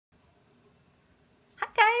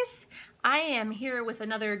guys, I am here with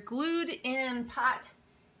another glued in pot,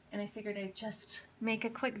 and I figured I'd just make a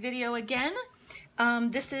quick video again.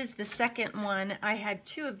 This is the second one. I had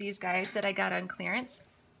two of these guys that I got on clearance,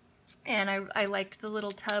 and I liked the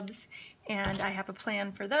little tubs, and I have a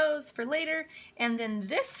plan for those for later. And then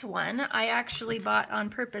this one I actually bought on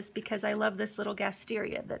purpose because I love this little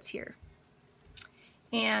gasteria that's here.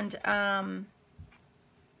 And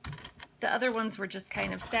the other ones were just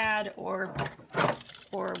kind of sad, or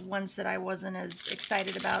ones that I wasn't as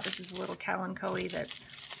excited about. This is a little kalanchoe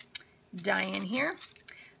that's dying here.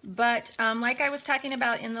 But like I was talking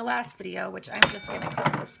about in the last video, which I'm just going to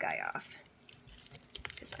cut this guy off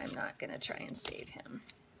because I'm not going to try and save him.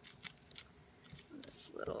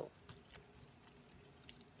 This little...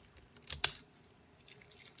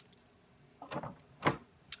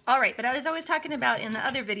 Alright, but as I was talking about in the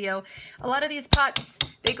other video, a lot of these pots,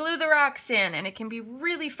 they glue the rocks in, and it can be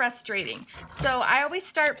really frustrating. So I always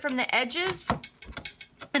start from the edges,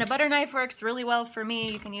 and a butter knife works really well for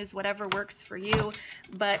me. You can use whatever works for you,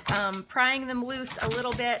 but prying them loose a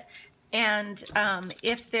little bit, and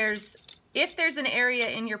if there's an area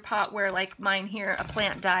in your pot where, like mine here, a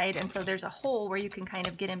plant died, and so there's a hole where you can kind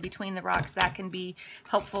of get in between the rocks, that can be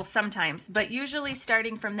helpful sometimes. But usually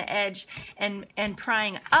starting from the edge and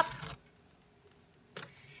prying up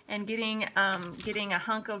and getting a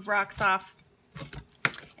hunk of rocks off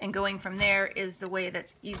and going from there is the way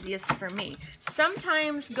that's easiest for me.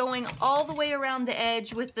 Sometimes going all the way around the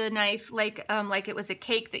edge with the knife, like it was a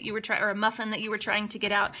cake that you were trying, or a muffin that you were trying to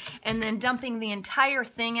get out, and then dumping the entire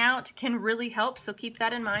thing out can really help. So keep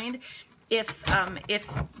that in mind. If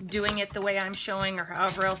doing it the way I'm showing, or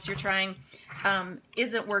however else you're trying,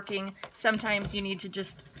 isn't working, sometimes you need to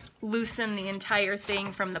just loosen the entire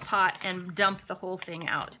thing from the pot and dump the whole thing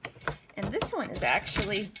out. And this one is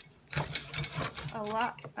actually a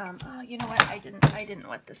lot. Oh, you know what? I didn't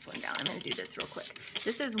wet this one down. I'm going to do this real quick.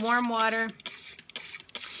 This is warm water.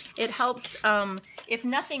 It helps, if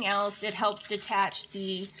nothing else, it helps detach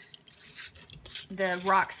the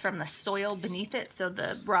rocks from the soil beneath it, so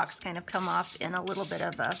the rocks kind of come off in a little bit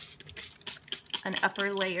of an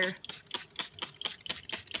upper layer.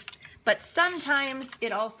 But sometimes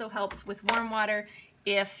it also helps with warm water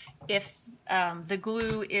if the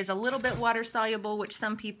glue is a little bit water soluble, which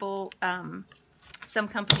some people, some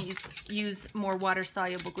companies use more water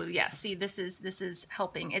soluble glue. Yeah, see, this is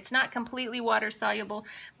helping. It's not completely water soluble,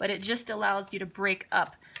 but it just allows you to break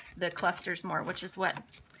up the clusters more, which is what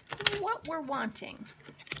we're wanting.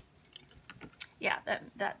 Yeah,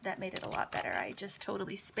 that made it a lot better. I just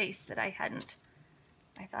totally spaced that I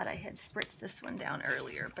thought I had spritzed this one down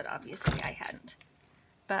earlier, but obviously I hadn't.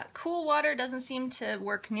 But cool water doesn't seem to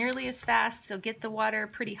work nearly as fast, so get the water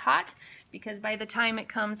pretty hot, because by the time it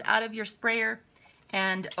comes out of your sprayer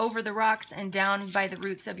and over the rocks and down by the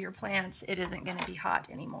roots of your plants, it isn't going to be hot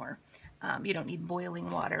anymore. You don't need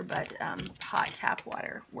boiling water, but hot tap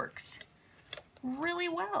water works really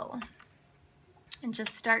well. And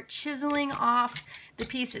just start chiseling off the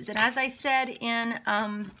pieces. And as I said in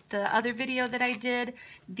the other video that I did,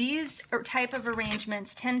 these type of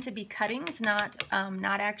arrangements tend to be cuttings, not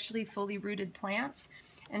actually fully rooted plants.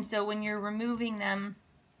 And so when you're removing them,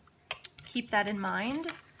 keep that in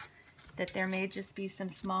mind, that there may just be some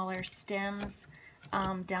smaller stems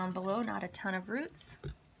down below, not a ton of roots.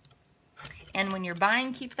 And when you're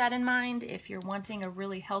buying, keep that in mind. If you're wanting a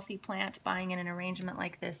really healthy plant, buying in an arrangement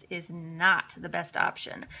like this is not the best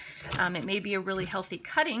option. It may be a really healthy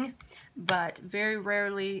cutting, but very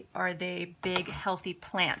rarely are they big, healthy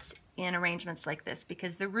plants in arrangements like this,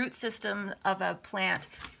 because the root system of a plant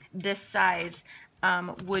this size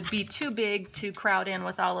would be too big to crowd in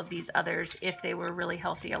with all of these others if they were really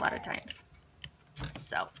healthy a lot of times.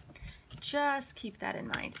 So just keep that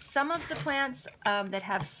in mind. Some of the plants that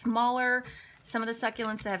have smaller, some of the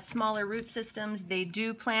succulents that have smaller root systems, they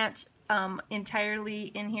do plant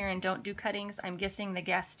entirely in here and don't do cuttings. I'm guessing the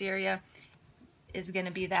gasteria is going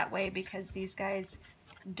to be that way because these guys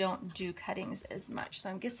don't do cuttings as much.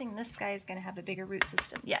 So I'm guessing this guy is going to have a bigger root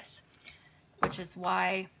system. Yes, which is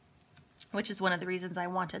one of the reasons I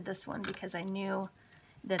wanted this one, because I knew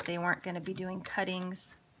that they weren't going to be doing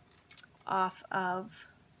cuttings off of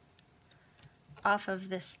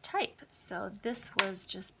this type. So this was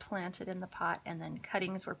just planted in the pot, and then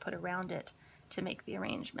cuttings were put around it to make the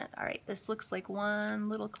arrangement. All right, this looks like one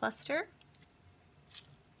little cluster.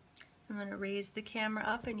 I'm going to raise the camera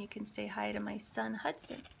up and you can say hi to my son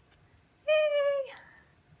Hudson. Hey!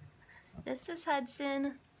 This is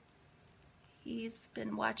Hudson. He's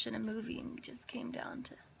been watching a movie and just came down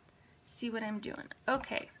to see what I'm doing.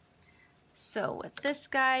 Okay, so with this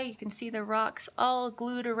guy, you can see the rocks all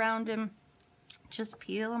glued around him. just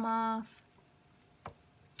peel them off.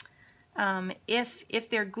 If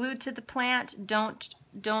they're glued to the plant,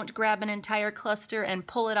 don't grab an entire cluster and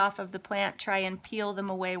pull it off of the plant. Try and peel them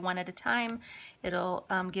away one at a time. It'll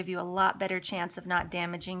give you a lot better chance of not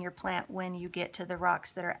damaging your plant when you get to the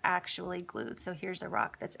rocks that are actually glued. So here's a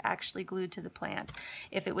rock that's actually glued to the plant.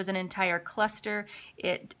 If it was an entire cluster,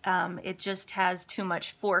 it just has too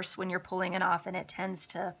much force when you're pulling it off, and it tends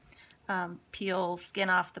to peel skin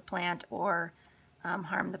off the plant or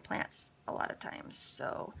harm the plants a lot of times.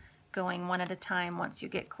 So going one at a time once you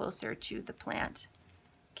get closer to the plant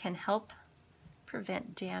can help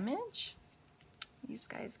prevent damage. These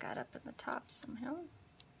guys got up at the top somehow.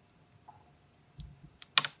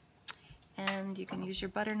 And you can use your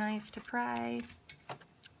butter knife to pry.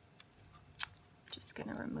 Just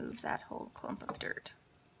gonna remove that whole clump of dirt.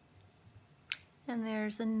 And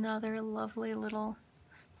there's another lovely little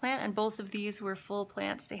plant, and both of these were full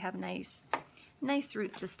plants. They have nice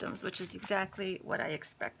root systems, which is exactly what I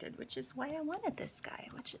expected, which is why I wanted this guy,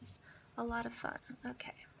 which is a lot of fun.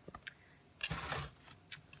 Okay,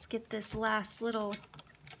 let's get this last little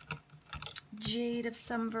jade of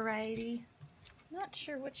some variety. Not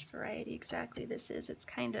sure which variety exactly this is. It's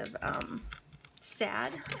kind of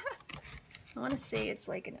sad. I want to say it's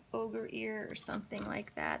like an ogre ear or something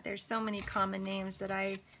like that. There's so many common names that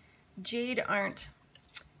jade aren't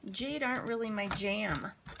really my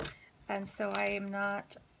jam. And so I am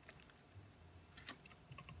not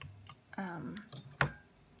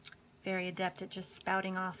very adept at just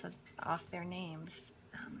spouting off their names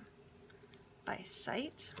by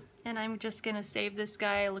sight. And I'm just gonna save this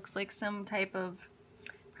guy. It looks like some type of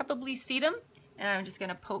probably sedum, and I'm just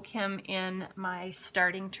gonna poke him in my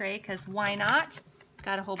starting tray, because why not?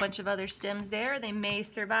 Got a whole bunch of other stems there. They may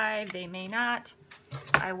survive, they may not.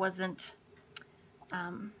 I wasn't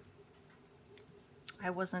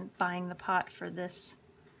buying the pot for this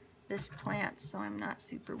plant, so I'm not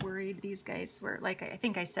super worried. These guys were, like I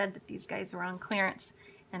think I said, that these guys were on clearance,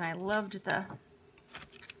 and I loved the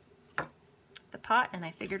pot, and I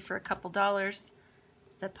figured for a couple dollars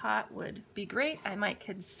the pot would be great. I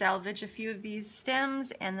could salvage a few of these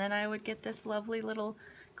stems, and then I would get this lovely little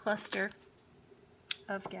cluster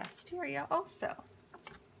of Gasteria also.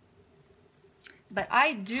 But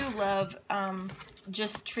I do love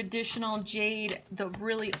just traditional jade, the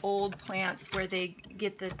really old plants where they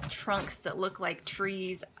get the trunks that look like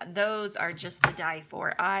trees. Those are just to die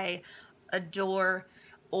for. I adore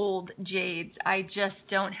old jades. I just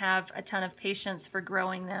don't have a ton of patience for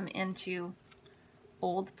growing them into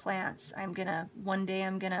old plants. One day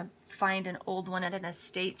I'm gonna find an old one at an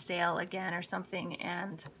estate sale again or something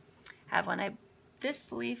and have one.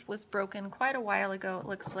 This leaf was broken quite a while ago, it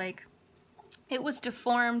looks like. It was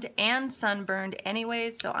deformed and sunburned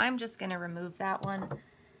anyways, so I'm just going to remove that one.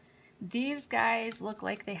 These guys look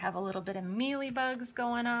like they have a little bit of mealybugs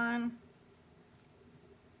going on.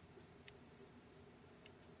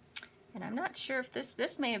 And I'm not sure if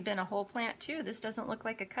this may have been a whole plant too. This doesn't look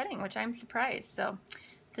like a cutting, which I'm surprised. So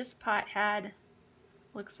this pot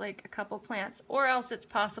looks like a couple plants, or else it's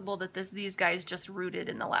possible that these guys just rooted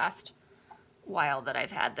in the last while that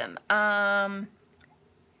I've had them.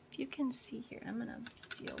 If you can see here, I'm gonna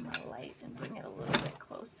steal my light and bring it a little bit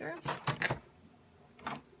closer.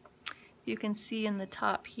 You can see in the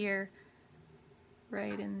top here,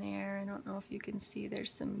 right in there, I don't know if you can see,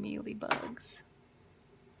 there's some mealybugs.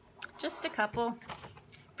 Just a couple.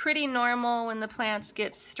 Pretty normal when the plants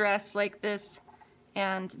get stressed like this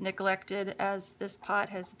and neglected as this pot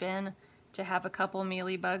has been to have a couple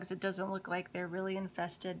mealybugs. It doesn't look like they're really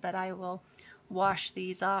infested, but I will wash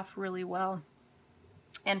these off really well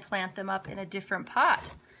and plant them up in a different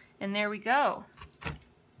pot. And there we go.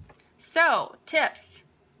 So, tips.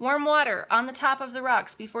 Warm water on the top of the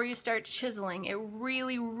rocks before you start chiseling. It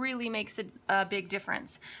really, really makes a big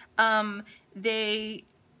difference. It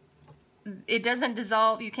doesn't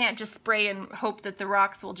dissolve. You can't just spray and hope that the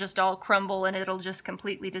rocks will just all crumble and it'll just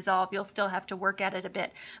completely dissolve. You'll still have to work at it a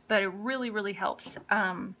bit, but it really, really helps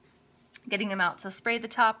getting them out. So spray the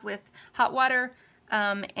top with hot water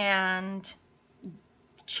and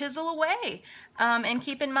chisel away. And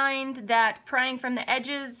keep in mind that prying from the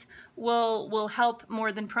edges will help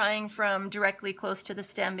more than prying from directly close to the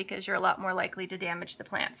stem, because you're a lot more likely to damage the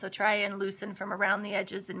plant. So try and loosen from around the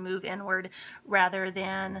edges and move inward rather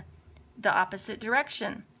than the opposite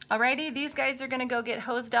direction. Alrighty, these guys are going to go get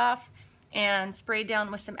hosed off and sprayed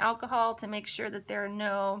down with some alcohol to make sure that there are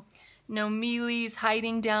no mealies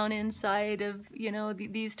hiding down inside of,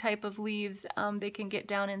 these type of leaves. They can get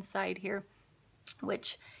down inside here,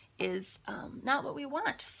 which is not what we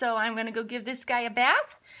want. So I'm going to go give this guy a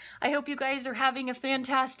bath. I hope you guys are having a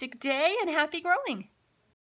fantastic day and happy growing.